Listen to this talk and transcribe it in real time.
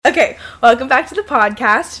Okay, welcome back to the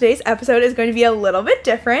podcast. Today's episode is going to be a little bit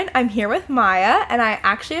different. I'm here with Maya, and I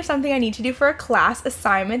actually have something I need to do for a class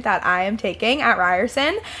assignment that I am taking at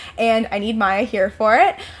Ryerson, and I need Maya here for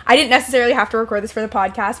it. I didn't necessarily have to record this for the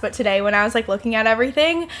podcast, but today when I was looking at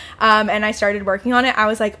everything and I started working on it, I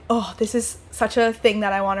was like, oh, this is such a thing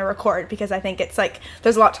that I want to record because I think it's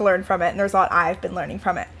there's a lot to learn from it, and there's a lot I've been learning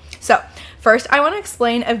from it. So first, I want to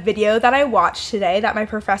explain a video that I watched today that my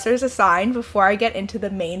professors assigned before I get into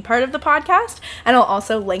the main part of the podcast, and I'll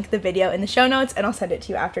also link the video in the show notes, and I'll send it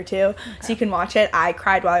to you after too, so you can watch it. I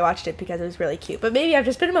cried while I watched it because it was really cute, but maybe I've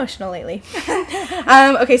just been emotional lately.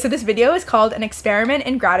 Okay, so this video is called An Experiment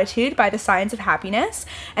in Gratitude by the Science of Happiness,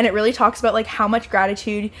 and it really talks about how much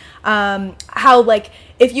gratitude, how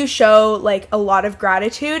if you show a lot of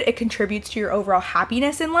gratitude, it contributes to your overall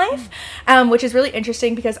happiness in life, which is really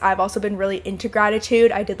interesting because I've also been really into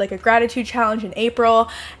gratitude. I did a gratitude challenge in April,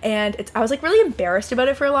 and I was really embarrassed about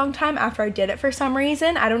it for a long time after I did it for some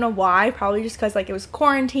reason. I don't know why, probably just because it was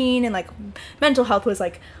quarantine and mental health was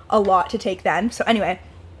a lot to take then. So anyway,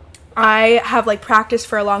 I have practiced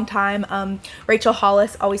for a long time. Rachel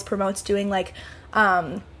Hollis always promotes doing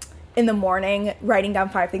in the morning, writing down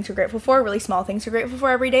 5 things you're grateful for, really small things you're grateful for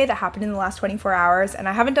every day that happened in the last 24 hours. And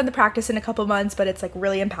I haven't done the practice in a couple months, but it's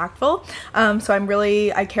really impactful. So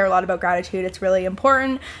I care a lot about gratitude. It's really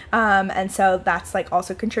important. And so that's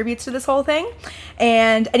also contributes to this whole thing.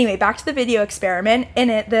 And anyway, back to the video experiment. In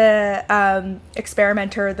it, the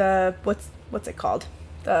experimenter, what's it called?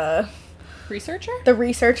 The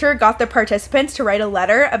researcher got the participants to write a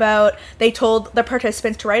letter about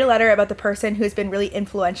the person who's been really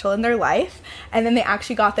influential in their life, and then they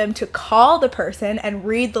actually got them to call the person and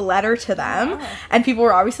read the letter to them. Wow. And people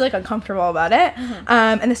were obviously uncomfortable about it. Mm-hmm.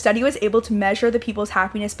 And the study was able to measure the people's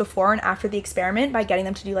happiness before and after the experiment by getting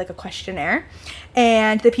them to do a questionnaire,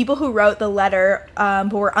 and the people who wrote the letter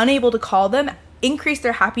but were unable to call them increased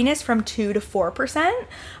their happiness from 2 to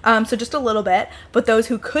 4%, so just a little bit, but those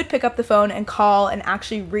who could pick up the phone and call and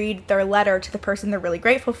actually read their letter to the person they're really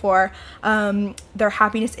grateful for, their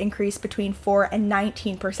happiness increased between 4 and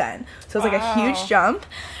 19%, so it's a huge jump.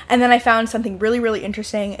 And then I found something really, really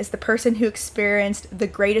interesting is the person who experienced the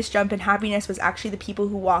greatest jump in happiness was actually the people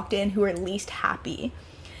who walked in who were least happy.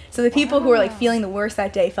 So the people who were feeling the worst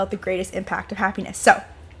that day felt the greatest impact of happiness. So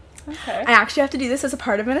okay. I actually have to do this as a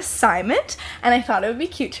part of an assignment, and I thought it would be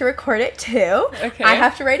cute to record it too. Okay. I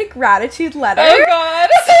have to write a gratitude letter. Oh god.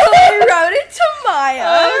 So I wrote it to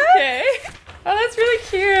Maya. Okay. Oh, that's really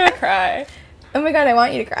cute. I cry. Oh my god, I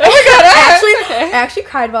want you to cry. Oh my god, I actually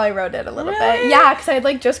cried while I wrote it a little bit. Yeah, because I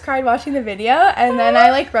had just cried watching the video, and then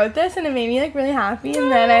I wrote this, and it made me really happy, and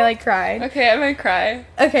then I cried. Okay, I might cry.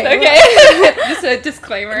 Okay. Just a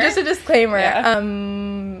disclaimer.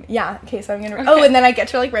 Yeah, okay, so I'm gonna... Okay. Oh, and then I get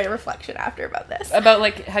to, write a reflection after about this. About,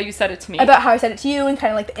 how you said it to me. About how I said it to you, and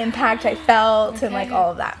kind of, the impact I felt, and,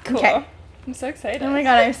 all of that. Cool. Okay. I'm so excited. Oh my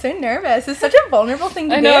god, I'm so nervous. It's such a vulnerable thing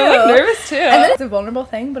to do. I know, I'm nervous too. And then it's a vulnerable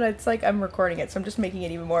thing, but it's I'm recording it, so I'm just making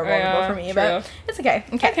it even more vulnerable for me. True. But it's okay.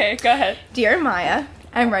 Okay, go ahead. Dear Maya,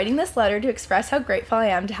 I'm writing this letter to express how grateful I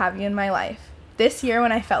am to have you in my life. This year,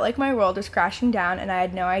 when I felt like my world was crashing down and I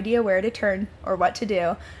had no idea where to turn or what to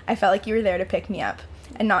do, I felt like you were there to pick me up.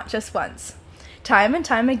 And not just once. Time and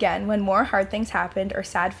time again, when more hard things happened or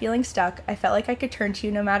sad feelings stuck, I felt like I could turn to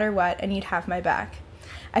you no matter what and you'd have my back.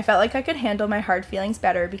 I felt like I could handle my hard feelings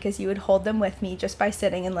better because you would hold them with me just by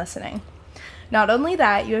sitting and listening. Not only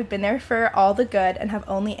that, you have been there for all the good and have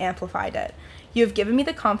only amplified it. You have given me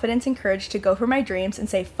the confidence and courage to go for my dreams and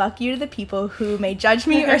say fuck you to the people who may judge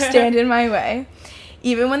me or stand in my way.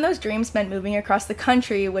 Even when those dreams meant moving across the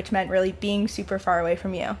country, which meant really being super far away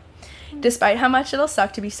from you. Despite how much it'll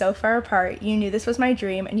suck to be so far apart, you knew this was my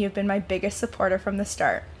dream and you've been my biggest supporter from the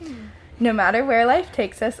start. No matter where life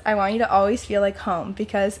takes us, I want you to always feel like home,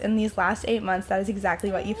 because in these last 8 months, that is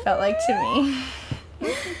exactly what you felt like to me.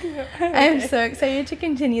 I am so excited to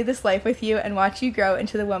continue this life with you and watch you grow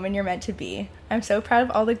into the woman you're meant to be. I'm so proud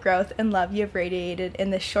of all the growth and love you have radiated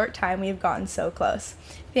in this short time we have gotten so close.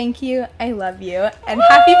 Thank you, I love you, and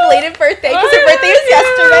happy belated birthday, because your birthday was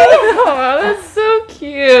yesterday. Oh, that's so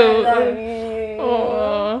cute. I love you.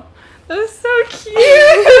 Oh, that's so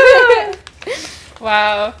cute.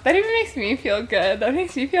 Wow, that even makes me feel good. That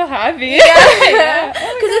makes me feel happy. Yeah,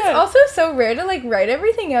 because it's also so rare to write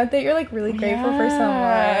everything out that you're really grateful for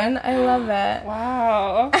someone. I love it.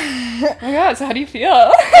 Wow. Oh my god, so how do you feel?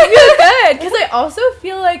 I feel good, because I also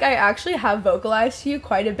feel like I actually have vocalized to you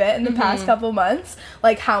quite a bit in the past couple months,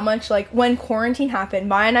 how much when quarantine happened,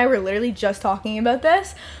 Maya and I were literally just talking about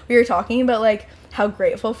this. We were talking about how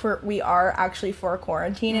grateful we are actually for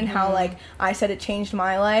quarantine and how like I said it changed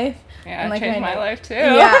my life. Yeah, and, like, it changed my life too.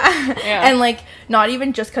 Yeah. Yeah. And like not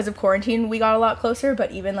even just because of quarantine we got a lot closer,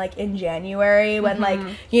 but even like in January when like,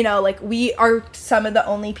 you know, like we are some of the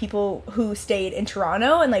only people who stayed in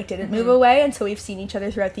Toronto and like didn't move away, and so we've seen each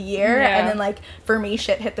other throughout the year. Yeah. And then like for me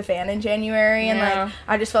shit hit the fan in January, and like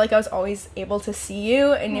I just felt like I was always able to see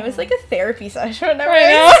you, and it was like a therapy session whenever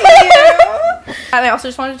I see you. And I also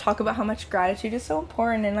just wanted to talk about how much gratitude is so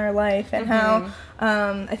important in our life, and how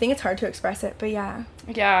I think it's hard to express it, but yeah.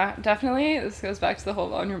 Yeah, definitely. This goes back to the whole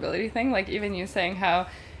vulnerability thing. Like, even you saying how,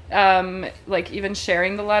 like, even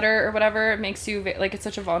sharing the letter or whatever makes you, like, it's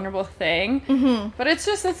such a vulnerable thing. But it's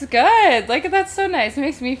good. Like, that's so nice. It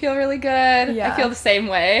makes me feel really good. Yeah. I feel the same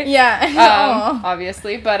way. Yeah.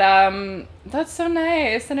 Obviously. But, that's so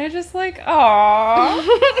nice. And I just, like, aww.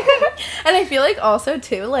 And I feel like also,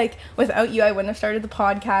 too, like, without you, I wouldn't have started the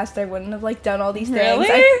podcast. I wouldn't have, like, done all these things.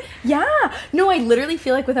 Really? Yeah. No, I literally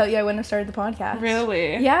feel like without you, I wouldn't have started the podcast.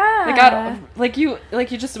 Really? Yeah. Like, you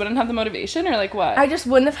just wouldn't have the motivation, or, like, what? I just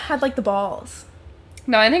wouldn't have had, like, the balls.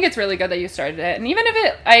 No, I think it's really good that you started it. And even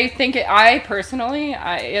if I personally,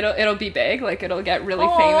 it'll be big. Like, it'll get really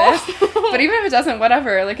famous. But even if it doesn't,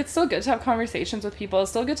 whatever. Like, it's still good to have conversations with people. It's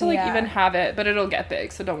still good to, like, even have it. But it'll get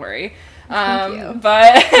big, so don't worry. Thank you.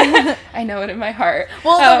 But I know it in my heart.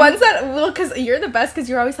 Well, the ones that, because you're the best, because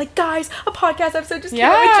you're always like, guys, a podcast episode just came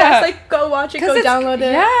out. Yeah. Just, like, go watch it, go download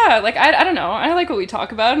it. Yeah, like, I don't know. I like what we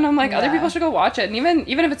talk about, and I'm like, other people should go watch it. And even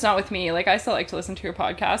if it's not with me, like, I still like to listen to your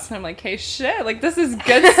podcast, and I'm like, hey, shit, like, this is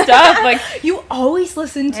good stuff. Like, you always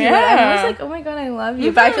listen to it. I'm always like, oh my god, I love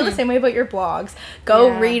you. But I feel the same way about your blogs.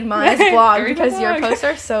 Go read Maya's blog, because your posts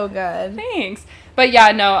are so good. Thanks. But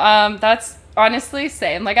yeah, no, that's honestly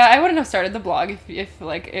same. Like, I wouldn't have started the blog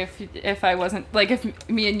if I wasn't, like, if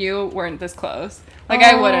me and you weren't this close. Like,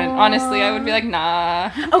 I wouldn't. Honestly, I would be like,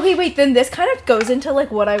 nah. Okay, wait, then this kind of goes into,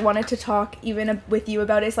 like, what I wanted to talk even with you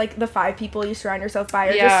about is, like, the 5 people you surround yourself by,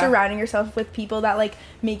 or just surrounding yourself with people that, like,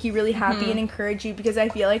 make you really happy and encourage you, because I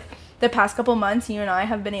feel like the past couple months, you and I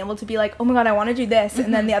have been able to be like, oh my god, I want to do this,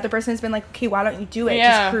 and then the other person has been like, okay, why don't you do it?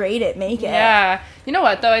 Just create it, make it. Yeah. You know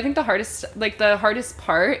what, though? I think the hardest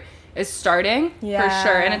part is starting, for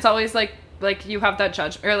sure. And it's always, like, you have that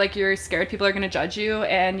judgment, or, like, you're scared people are going to judge you,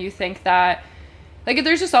 and you think that, like,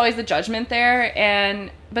 there's just always the judgment there.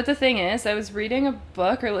 But the thing is, I was reading a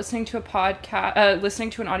book or listening to a podcast,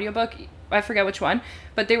 listening to an audiobook, I forget which one,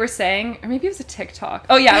 but they were saying, or maybe it was a TikTok.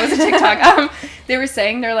 Oh yeah, it was a TikTok. They were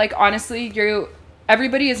saying, they're like, honestly,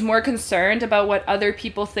 everybody is more concerned about what other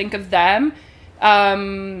people think of them.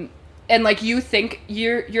 And, like, you think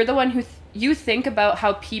you're the one who you think about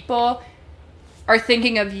how people are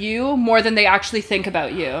thinking of you more than they actually think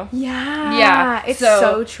about you. Yeah. It's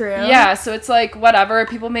so true. Yeah. So it's like, whatever,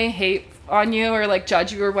 people may hate on you or, like,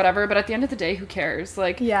 judge you or whatever, but at the end of the day, who cares?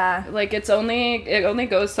 Like, like, it only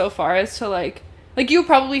goes so far as to, like, you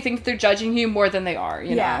probably think that they're judging you more than they are,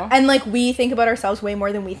 you know? And, like, we think about ourselves way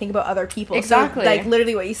more than we think about other people. Exactly. So, like,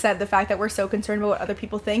 literally what you said, the fact that we're so concerned about what other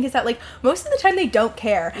people think is that, like, most of the time they don't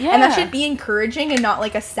care. Yeah. And that should be encouraging and not,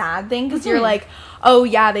 like, a sad thing, because you're like, oh,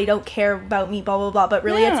 yeah, they don't care about me, blah, blah, blah. But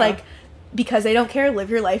really it's, like, because they don't care, live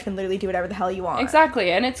your life and literally do whatever the hell you want.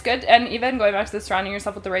 Exactly. And it's good. And even going back to the surrounding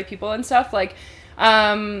yourself with the right people and stuff, like,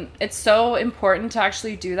 it's so important to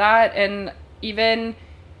actually do that. And even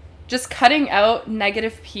just cutting out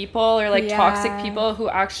negative people or, like, toxic people who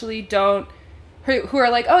actually don't, who are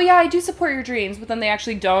like, oh yeah, I do support your dreams, but then they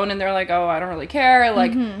actually don't, and they're like, oh, I don't really care,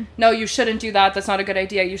 like, no, you shouldn't do that, that's not a good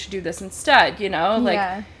idea, you should do this instead, you know?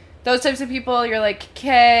 Like, those types of people, you're like,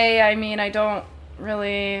 okay, I mean, I don't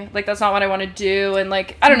really, like, that's not what I want to do, and,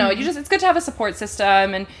 like, I don't know, it's good to have a support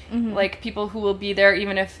system, and like, people who will be there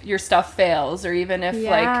even if your stuff fails, or even if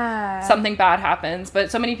like something bad happens.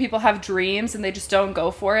 But so many people have dreams and they just don't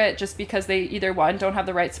go for it, just because they either, one, don't have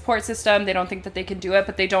the right support system, they don't think that they can do it,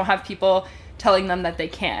 but they don't have people telling them that they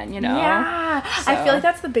can, you know? So. I feel like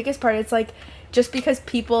that's the biggest part. It's like, just because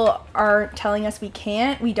people are telling us we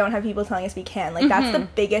can't, we don't have people telling us we can. Like, that's the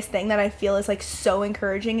biggest thing that I feel is, like, so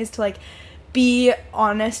encouraging, is to, like, be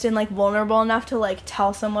honest and, like, vulnerable enough to, like,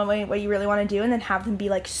 tell someone what you really want to do, and then have them be,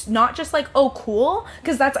 like, not just, like, oh, cool,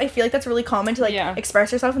 because I feel like that's really common to, like,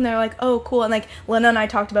 express yourself, and they're like, oh, cool. And, like, Lena and I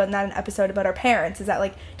talked about in that episode about our parents, is that,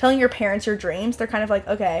 like, telling your parents your dreams, they're kind of like,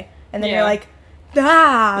 okay, and then you're like,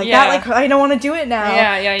 that, like, I don't want to do it now.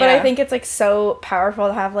 But I think it's, like, so powerful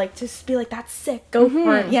to have, like, just be like, that's sick, go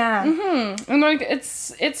for it. And, like,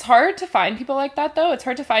 it's hard to find people like that, though. It's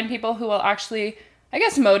hard to find people who will actually, I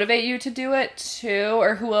guess, motivate you to do it too,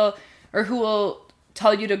 or who will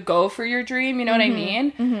tell you to go for your dream, you know what I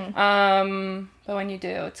mean? But when you do,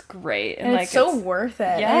 it's great. And like, it's so worth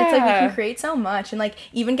it. Yeah. And it's like, we can create so much. And like,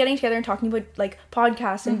 even getting together and talking about like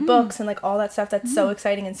podcasts and books and like all that stuff that's so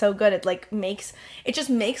exciting and so good. It like just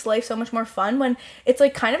makes life so much more fun when it's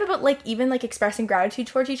like kind of about like even like expressing gratitude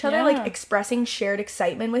towards each other, like expressing shared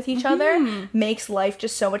excitement with each other makes life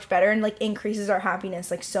just so much better and like increases our happiness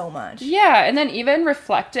like so much. Yeah. And then even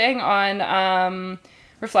reflecting on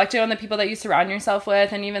the people that you surround yourself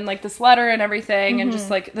with, and even like this letter and everything, and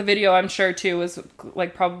just like the video, I'm sure too was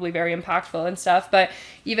like probably very impactful and stuff, but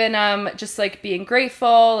even just like being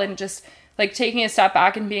grateful and just like taking a step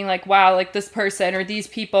back and being like, wow, like this person or these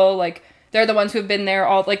people, like they're the ones who have been there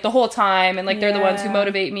all like the whole time, and like they're the ones who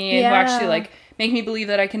motivate me and who actually like make me believe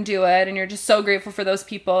that I can do it, and you're just so grateful for those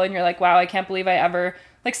people, and you're like, wow, I can't believe I ever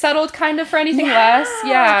like settled kind of for anything less.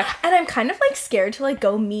 Yeah. And I'm kind of like scared to like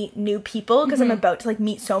go meet new people because I'm about to like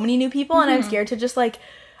meet so many new people, and I'm scared to just like,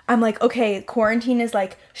 I'm like, okay, quarantine has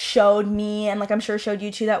like showed me, and like I'm sure showed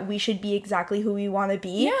you too, that we should be exactly who we want to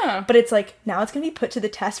be. Yeah. But it's like, now it's gonna be put to the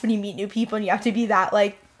test when you meet new people, and you have to be that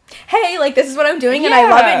like, hey, like this is what I'm doing and I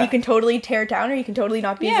love it, and you can totally tear it down or you can totally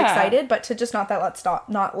not be as excited, but to just not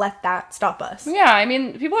let that stop us. Yeah, I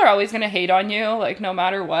mean, people are always gonna hate on you, like no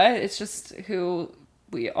matter what. It's just who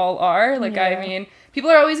we all are. Like, I mean,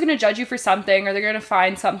 people are always going to judge you for something, or they're going to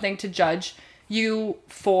find something to judge you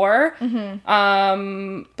for.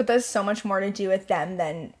 But there's so much more to do with them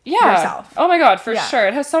than yourself. Oh my God, for sure.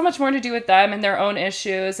 It has so much more to do with them and their own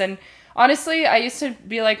issues. And honestly, I used to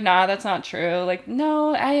be like, nah, that's not true. Like,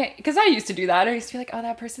 no, because I used to do that. I used to be like, oh,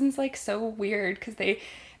 that person's like so weird because they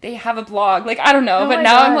have a blog. Like, I don't know. But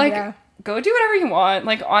now I'm like, go do whatever you want.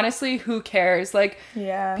 Like, honestly, who cares? Like,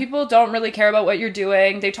 people don't really care about what you're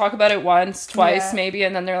doing. They talk about it once, twice, maybe,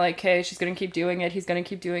 and then they're like, hey, she's gonna keep doing it, he's gonna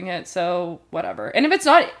keep doing it, so whatever. And if it's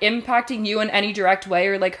not impacting you in any direct way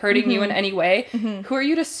or like hurting you in any way, who are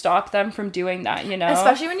you to stop them from doing that, you know?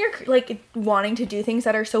 Especially when you're like wanting to do things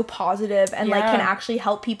that are so positive and like can actually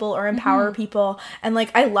help people or empower people. And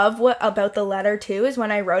like, I love what about the letter too is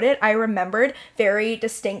when I wrote it, I remembered very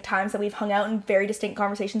distinct times that we've hung out and very distinct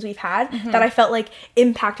conversations we've had that I felt like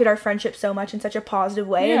impacted our friendship so much in such a positive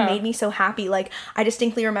way and made me so happy. Like, I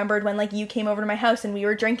distinctly remembered when like you came over to my house and we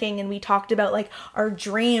were drinking and we talked about like our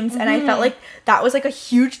dreams, and I felt like that was like a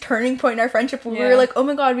huge turning point in our friendship where we were like, oh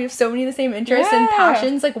my God, we have so many of the same interests and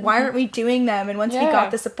passions, like why aren't we doing them? And once we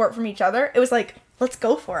got the support from each other, it was like, let's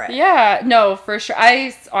go for it. Yeah, no, for sure.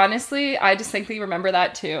 I distinctly remember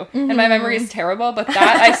that too. And my memory is terrible, but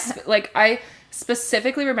that I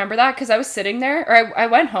specifically remember that because I was sitting there, or I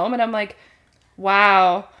went home and I'm like,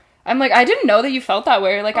 wow. I'm like, I didn't know that you felt that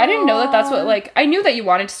way. Like, I didn't know that that's what, like, I knew that you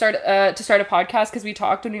wanted to start a podcast because we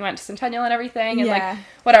talked when we went to Centennial and everything, and like,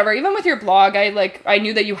 whatever. Even with your blog, I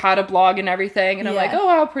knew that you had a blog and everything, and I'm like, oh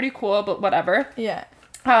wow, pretty cool, but whatever. Yeah.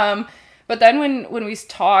 But then when we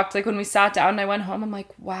talked, like when we sat down and I went home, I'm like,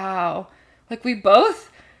 wow, like we both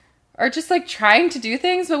are just like trying to do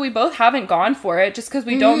things, but we both haven't gone for it just because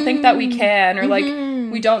we don't think that we can, or like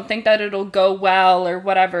we don't think that it'll go well or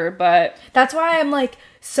whatever. But that's why I'm like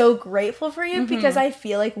so grateful for you, because I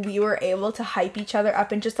feel like we were able to hype each other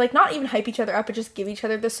up, and just like not even hype each other up, but just give each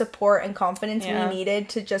other the support and confidence we needed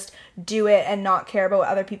to just do it and not care about what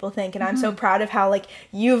other people think. And I'm so proud of how like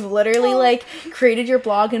you've literally like created your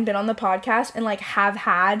blog and been on the podcast and like have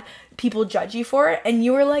had people judge you for it, and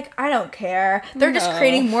you were like, I don't care, they're just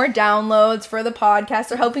creating more downloads for the podcast,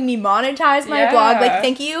 they're helping me monetize my blog, like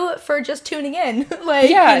thank you for just tuning in. Like,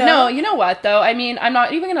 you know? You know what though, I mean, I'm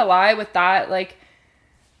not even gonna lie with that, like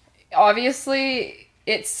obviously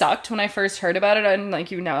it sucked when I first heard about it, and like,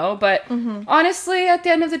 you know, but honestly at the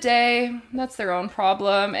end of the day, that's their own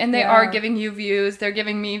problem, and they are giving you views, they're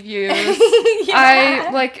giving me views.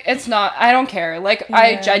 I don't care, like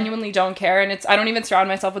I genuinely don't care, and I don't even surround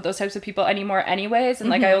myself with those types of people anymore anyways, and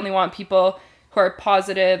like I only want people who are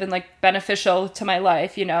positive and like beneficial to my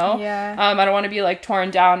life, you know? I don't want to be like torn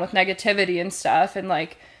down with negativity and stuff, and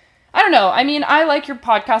like, I don't know, I mean, I like your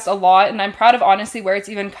podcast a lot, and I'm proud of honestly where it's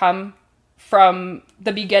even come from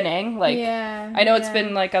the beginning. Like, I know it's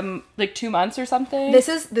been like 2 months or something. This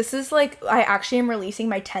is like, I actually am releasing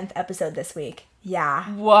my 10th episode this week. Yeah.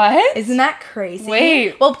 What? Isn't that crazy?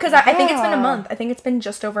 Wait. Well, because I think it's been a month. I think it's been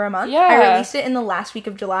just over a month. I released it in the last week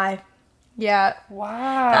of July. Yeah.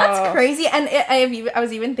 Wow. That's crazy. And I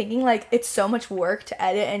was even thinking like, it's so much work to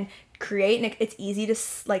edit and create, and it's easy to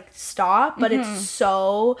like stop, but it's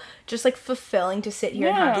so just like fulfilling to sit here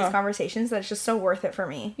and have these conversations that it's just so worth it for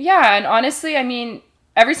me. Yeah, and honestly, I mean,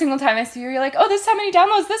 every single time I see you, you're like, oh, this is how many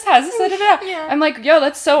downloads this has. This, da, da, da. Yeah. I'm like, yo,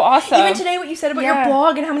 that's so awesome. Even today, what you said about your Yeah.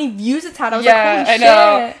 blog and how many views it's had, I was Yeah, like, holy I shit.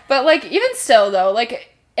 know. But, like, even still, though, like,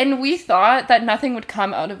 and we thought that nothing would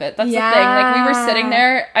come out of it. That's the thing. Like, we were sitting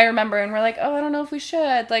there, I remember, and we're like, oh, I don't know if we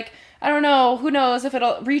should. Like, I don't know. Who knows if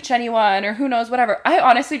it'll reach anyone or who knows, whatever. I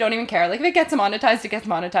honestly don't even care. Like, if it gets monetized, it gets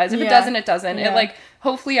monetized. If it doesn't, it doesn't. Yeah. It, like,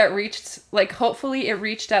 hopefully it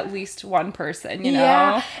reached at least one person, you know?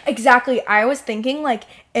 Yeah, exactly. I was thinking, like,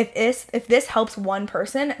 if this helps one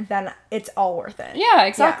person, then it's all worth it. Yeah,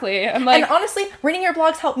 exactly. I'm like... And honestly, reading your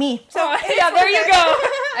blogs helped me. So yeah, there you go.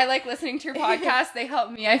 I like listening to your podcast. They help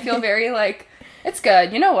me. I feel very, like... It's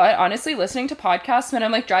good. You know what? Honestly, listening to podcasts when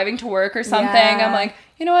I'm, like, driving to work or something, Yeah. I'm like,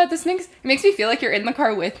 you know what? This makes me feel like you're in the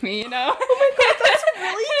car with me, you know? Oh my god, that's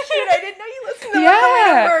really cute. I didn't know you listened to them Yeah. on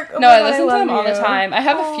the way to work. Oh No, my I God, listen to love them all the you. time. I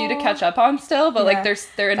have a few to catch up on still, but, like, Yeah.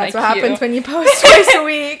 they're in That's my what queue. happens when you post twice a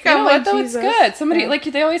week. You know I'm what, like, though? Jesus. It's good. Somebody, Yeah. like,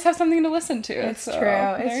 they always have something to listen to. It's so, true.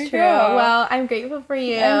 there It's you true. go. Well, I'm grateful for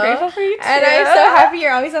you. I'm grateful for you, too. And I'm so happy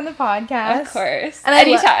you're always on the podcast. Of course. And I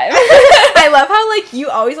Anytime. I love how, like,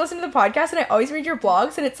 you always listen to the podcast and I always read your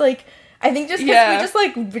blogs, and it's like, I think just because we just,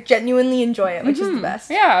 like, genuinely enjoy it, which is the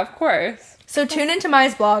best. Yeah, of course. So tune into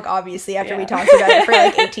Maya's blog, obviously, after we Yeah. talked about it for,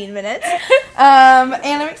 like, 18 minutes. And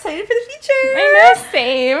I'm excited for the future. I know,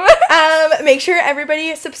 same. Make sure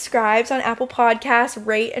everybody subscribes on Apple Podcasts,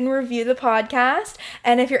 rate and review the podcast.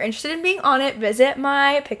 And if you're interested in being on it, visit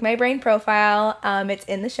my Pick My Brain profile. It's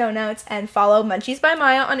in the show notes. And follow Munchies by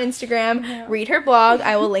Maya on Instagram. Yeah. Read her blog.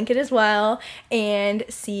 I will link it as well. And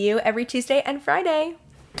see you every Tuesday and Friday.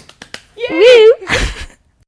 Yay! Woo!